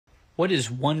what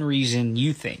is one reason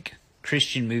you think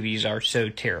Christian movies are so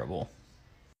terrible?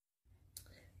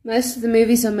 Most of the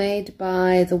movies are made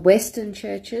by the Western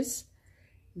churches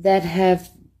that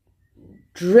have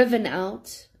driven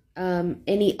out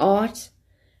any art.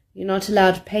 You're not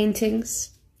allowed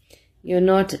paintings. You're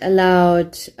not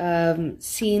allowed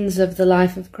scenes of the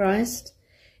life of Christ.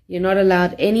 You're not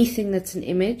allowed anything that's an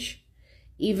image,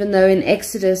 even though in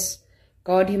Exodus,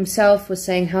 God himself was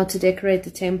saying how to decorate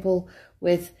the temple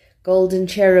with golden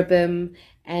cherubim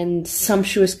and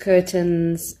sumptuous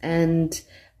curtains and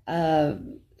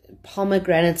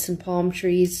pomegranates and palm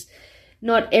trees.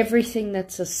 Not everything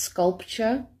that's a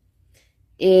sculpture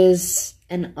is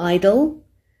an idol.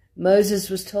 Moses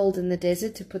was told in the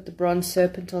desert to put the bronze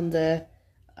serpent on the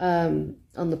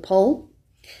pole,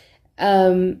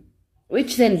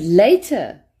 which then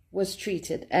later was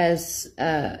treated as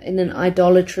in an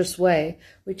idolatrous way,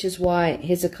 which is why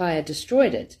Hezekiah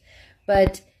destroyed it.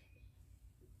 But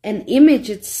an image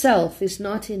itself is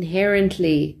not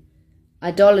inherently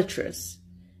idolatrous.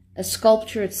 A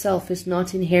sculpture itself is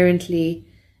not inherently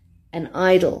an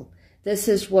idol. This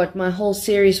is what my whole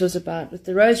series was about with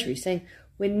the rosary, saying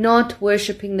we're not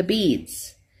worshipping the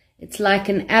beads. It's like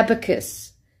an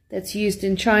abacus that's used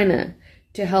in China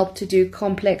to help to do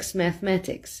complex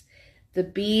mathematics. The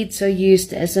beads are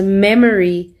used as a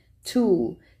memory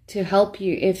tool to help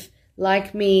you if,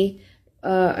 like me,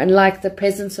 and like the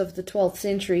peasants of the 12th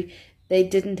century, they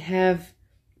didn't have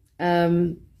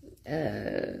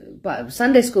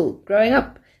Sunday school growing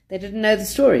up. They didn't know the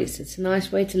stories. It's a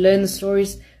nice way to learn the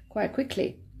stories quite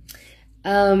quickly.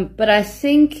 But I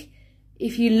think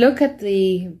if you look at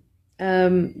the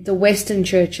Western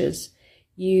churches,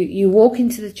 you walk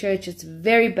into the church, it's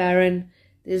very barren.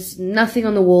 There's nothing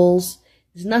on the walls.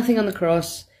 There's nothing on the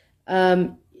cross.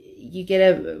 You get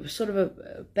a sort of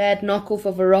a bad knockoff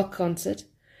of a rock concert.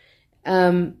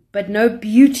 But no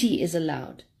beauty is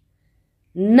allowed.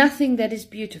 Nothing that is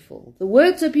beautiful. The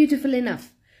words are beautiful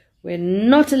enough. We're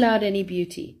not allowed any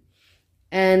beauty.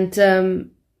 And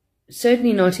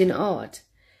certainly not in art.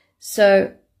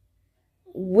 So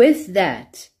with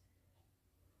that,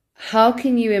 how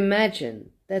can you imagine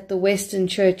that the Western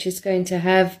church is going to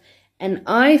have an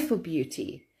eye for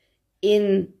beauty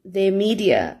in their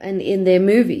media and in their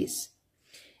movies?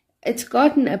 It's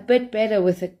gotten a bit better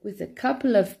with a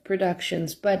couple of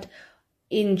productions, but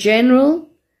in general,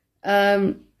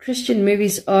 Christian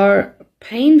movies are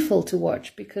painful to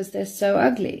watch because they're so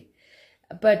ugly.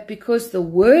 But because the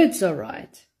words are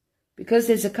right, because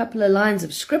there's a couple of lines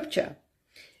of scripture,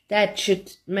 that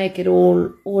should make it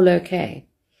all okay.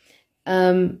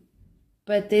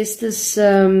 But there's this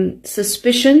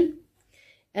suspicion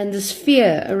and this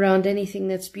fear around anything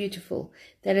that's beautiful,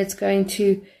 that it's going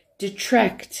to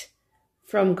detract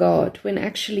from God, when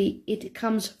actually it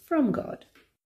comes from God.